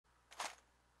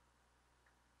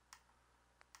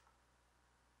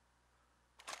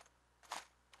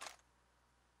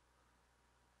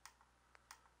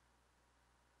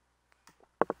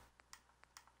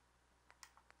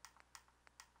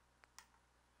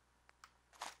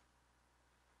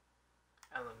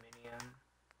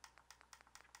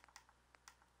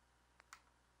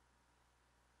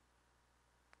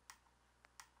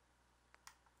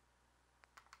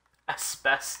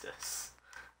Asbestos.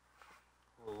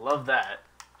 Love that.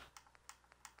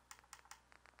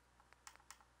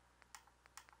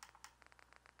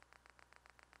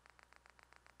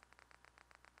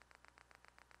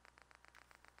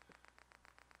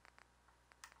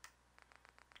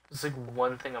 It's like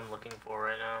one thing I'm looking for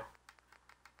right now.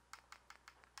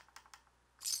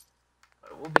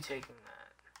 But we'll be taking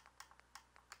that.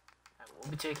 We'll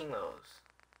be taking those.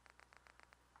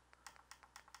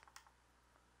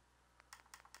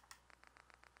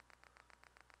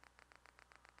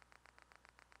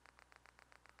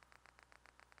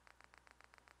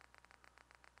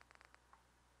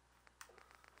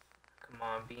 Come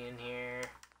on, be in here.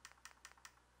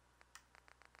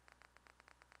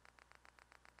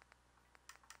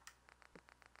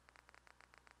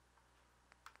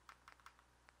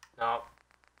 Nope.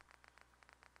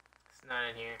 It's not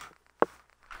in here.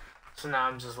 So now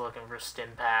I'm just looking for stim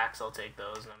packs. I'll take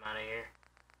those and I'm out of here.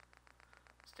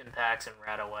 Stim packs and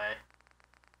rat away.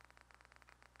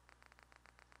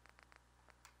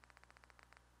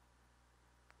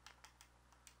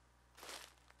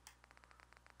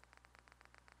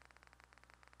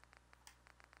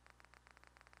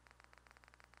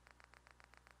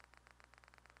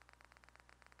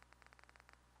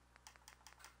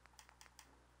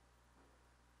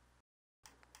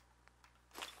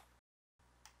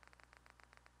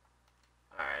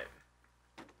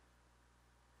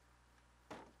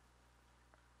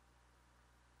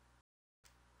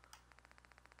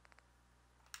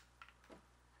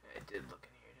 Did look in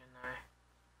here, didn't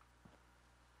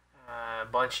I? A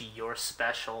bunch of your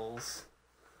specials.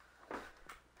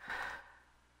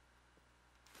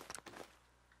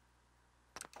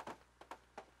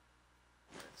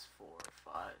 That's 4 or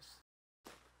 5s.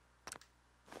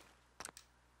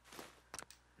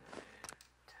 9,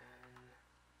 10.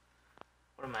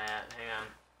 What am I at? Hang on.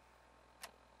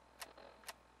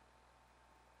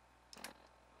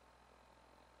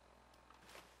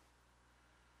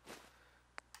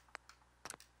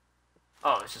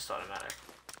 Oh, it's just automatic.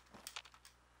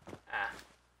 Ah.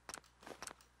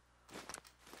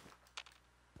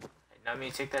 Now I'm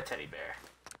gonna take that teddy bear.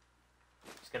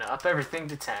 Just gonna up everything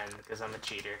to 10 because I'm a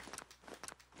cheater.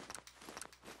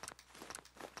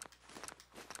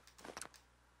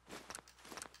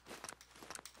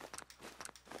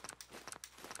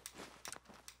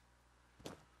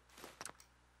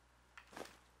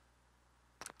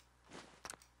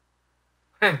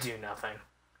 Do nothing.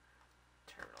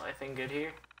 Anything good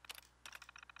here?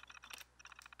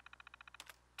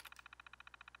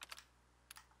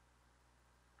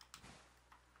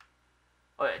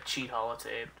 Oh yeah, cheat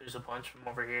holotape. There's a bunch from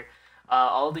over here.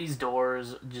 All these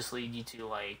doors just lead you to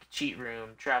like cheat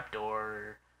room,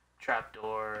 trapdoor.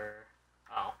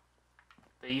 Oh,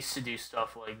 they used to do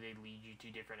stuff like they lead you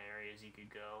to different areas you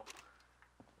could go.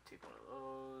 Take one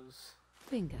of those.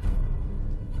 Bingo.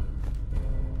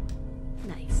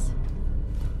 Nice.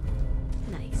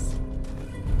 Nice.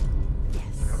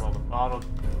 Yes. Grab all the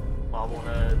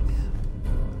bobbleheads.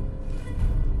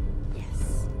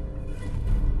 Yes.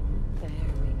 There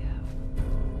we go.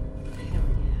 Hell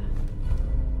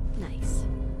yeah. Nice.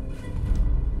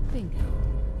 Bingo.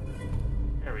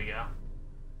 There we go.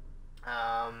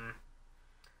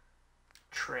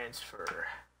 Transfer.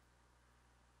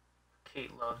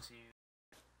 Kate loves you.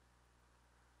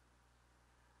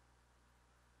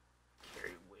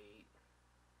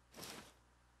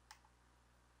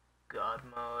 God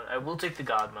mode. I will take the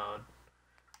God mode,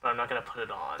 but I'm not going to put it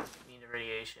on. Need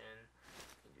radiation,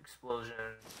 need explosion.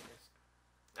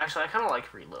 Actually, I kind of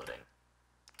like reloading.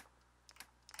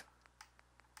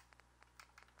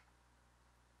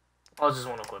 I'll just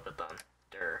want to equip it then.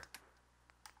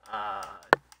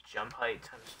 Jump height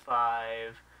times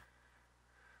 5.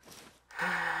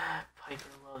 Piper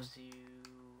loves you.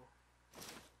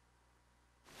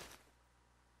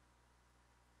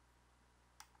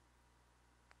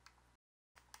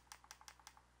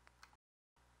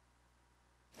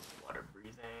 Water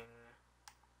breathing.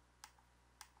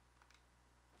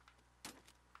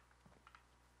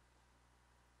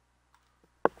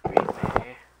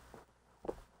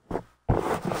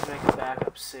 Please make a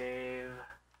backup save.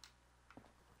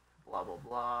 Blah blah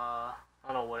blah. I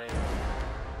don't know what it is.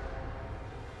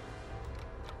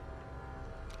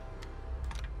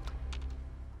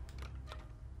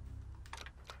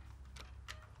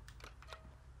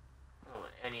 I don't know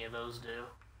what any of those do.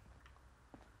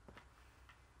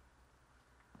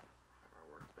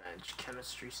 Workbench,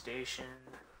 chemistry station.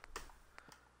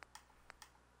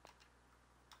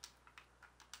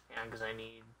 Yeah, because I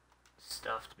need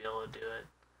stuff to be able to do it.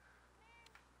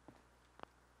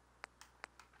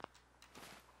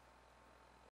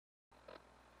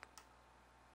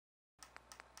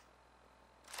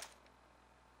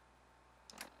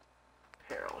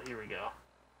 here we go.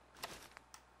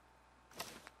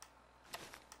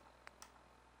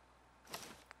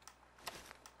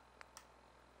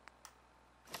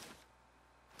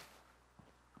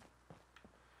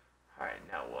 Alright,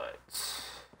 now what?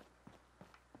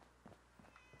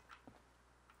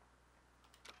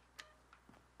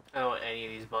 I don't know what any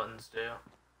of these buttons do.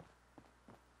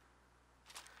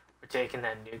 We're taking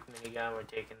that nuke minigun, we're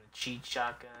taking the cheat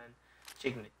shotgun,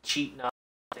 taking the cheat nut,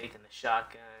 taking the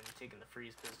shotgun, taking the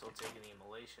freeze pistol, taking the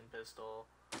immolation pistol.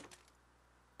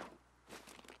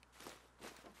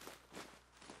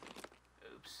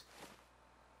 Oops.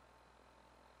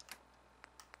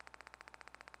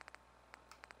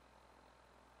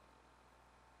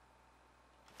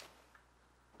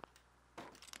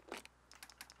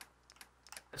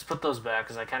 Let's put those back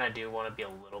because I kind of do want to be a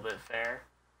little bit fair.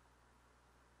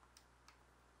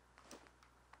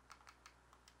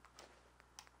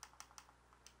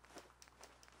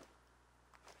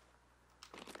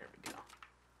 There we go.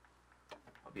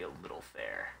 I'll be a little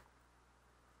fair.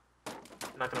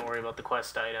 I'm not going to worry about the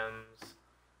quest items.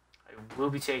 I will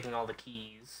be taking all the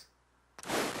keys.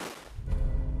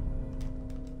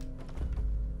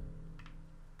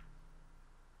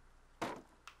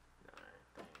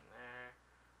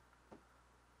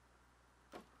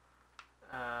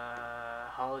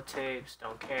 Holotapes,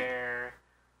 don't care.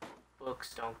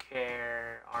 Books, don't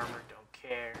care. Armor, don't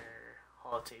care.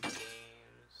 Holotape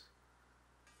games.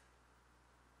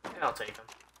 And I'll take them.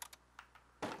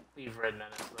 Leave Red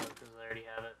Menace though, because I already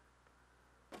have it.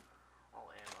 All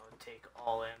ammo. Take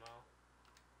all ammo.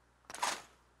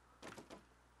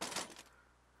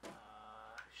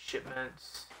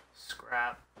 Shipments,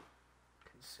 scrap,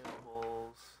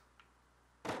 consumables,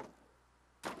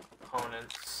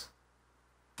 components.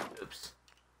 Oops.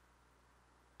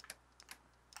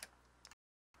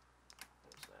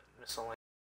 What was that? Miscellaneous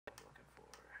I'm looking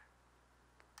for.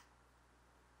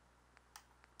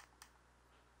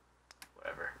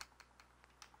 Whatever.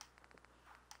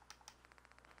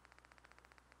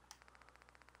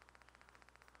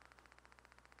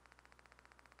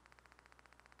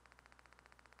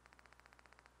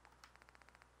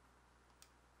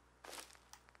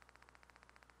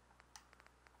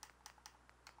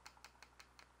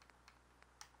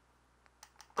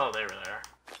 Oh, they were there.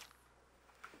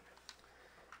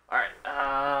 Alright,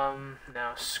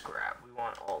 now scrap. We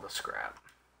want all the scrap.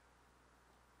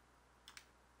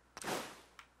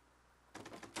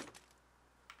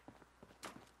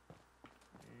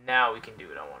 Now we can do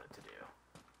what I wanted to do.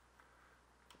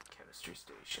 Chemistry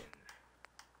station.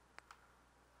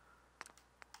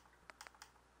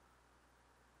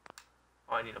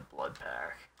 Oh, I need a blood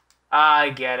pack. I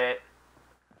get it.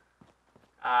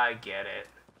 I get it.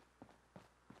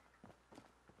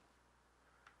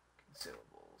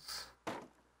 Consumables.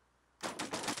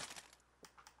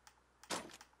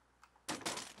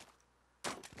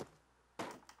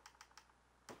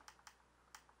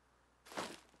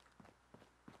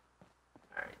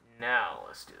 Alright, now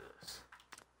let's do this.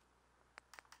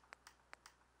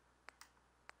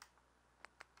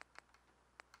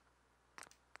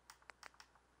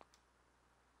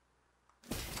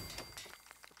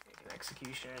 Make an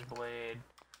executioner's blade.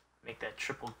 Make that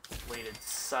triple bladed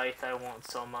scythe I want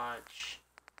so much.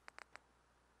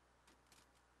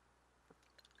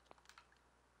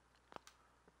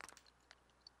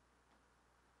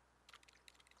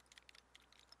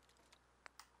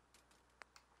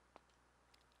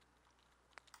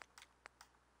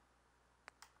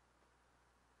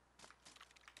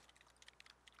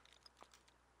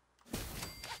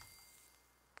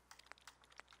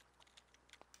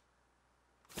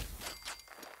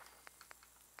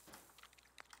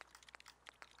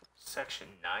 Section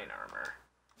 9 armor.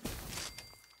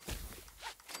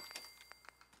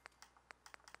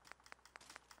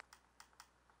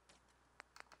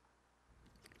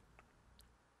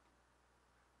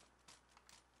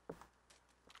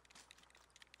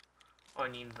 Oh, I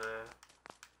need the...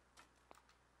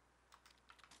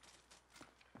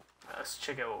 let's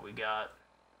check out what we got.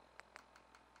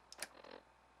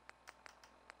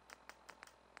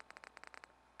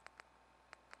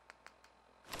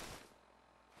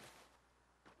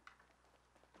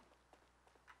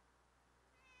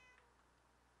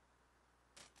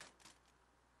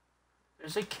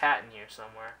 There's a cat in here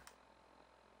somewhere.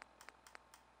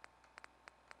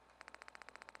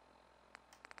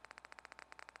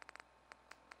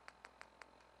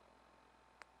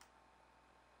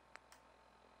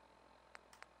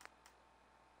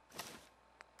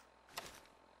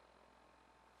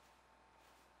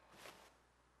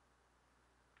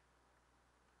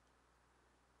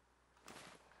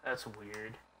 That's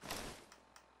weird.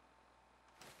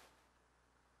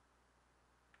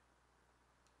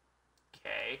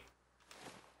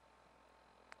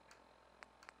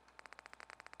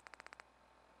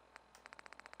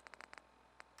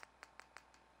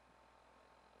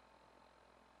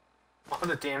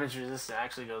 the damage resistance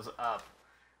actually goes up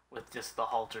with just the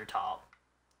halter top.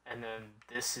 And then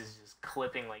this is just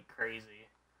clipping like crazy.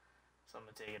 So I'm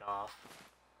going to take it off.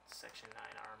 Section 9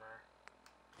 armor.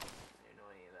 I don't know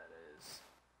what any of that is.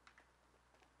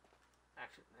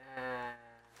 Actually,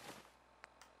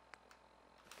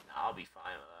 no, I'll be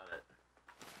fine without it.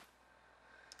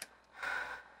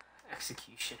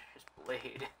 Executioner's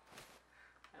Blade.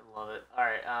 I love it.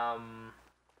 Alright,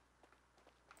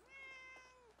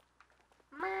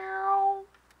 meow.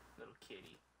 Little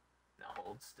kitty. Now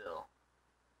hold still.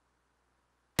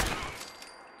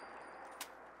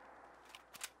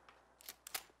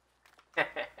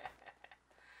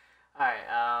 Alright,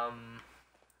 I'm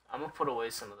gonna put away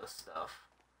some of this stuff.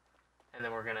 And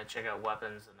then we're gonna check out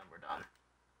weapons and then we're done.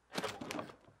 And then we'll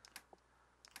leave.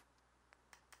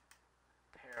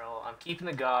 Apparel. I'm keeping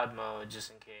the God mode just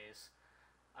in case.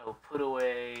 I will put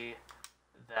away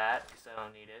that because I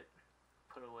don't need it.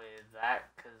 Put away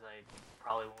that because I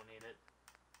probably won't need it.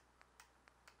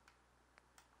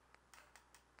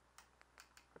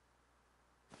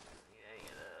 Don't need any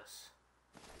of this.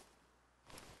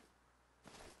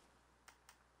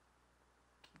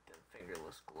 Keep them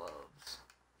fingerless gloves.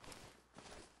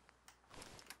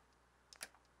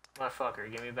 Motherfucker,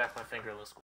 give me back my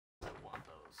fingerless gloves. I want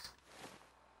those.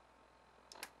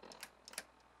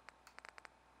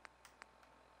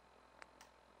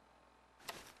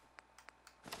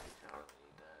 I don't really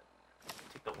need that.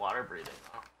 Take the water breathing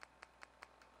though.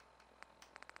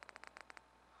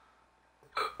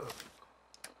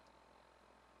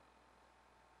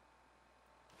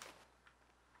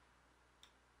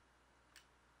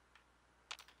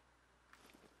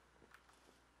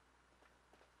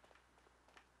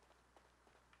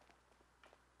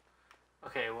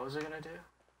 Okay, what was I gonna do?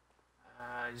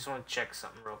 I just want to check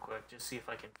something real quick, just see if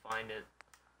I can find it.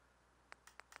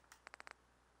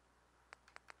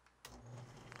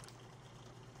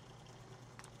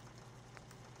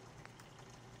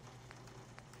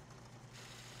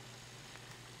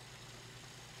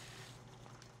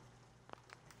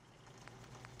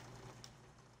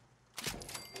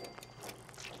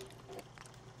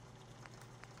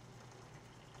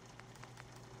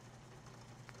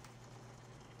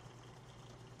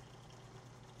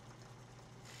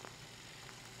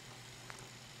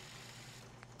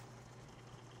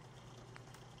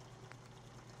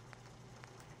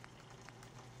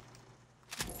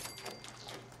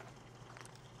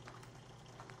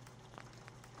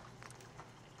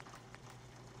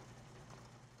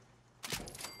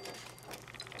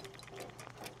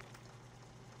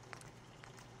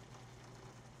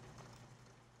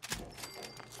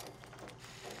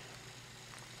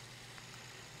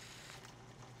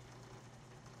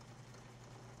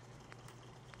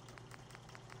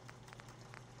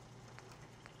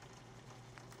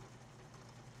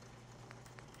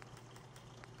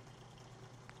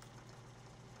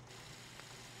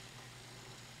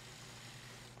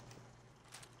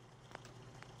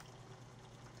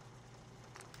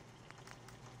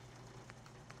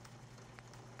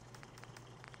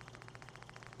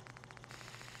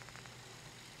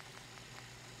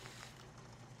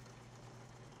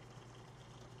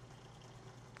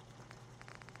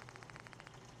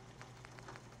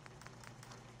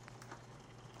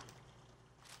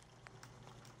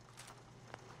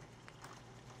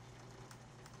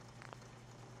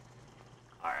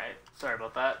 Alright, sorry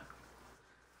about that.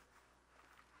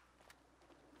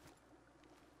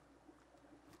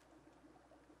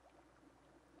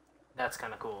 That's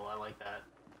kind of cool, I like that.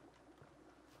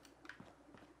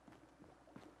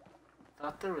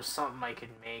 Thought there was something I could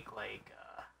make, like,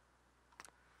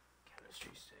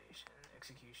 chemistry station,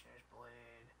 executioner's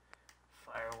blade,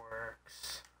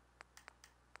 fireworks,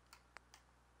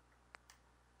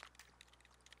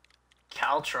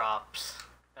 caltrops.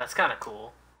 That's kind of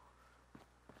cool.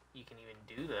 You can even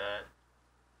do that.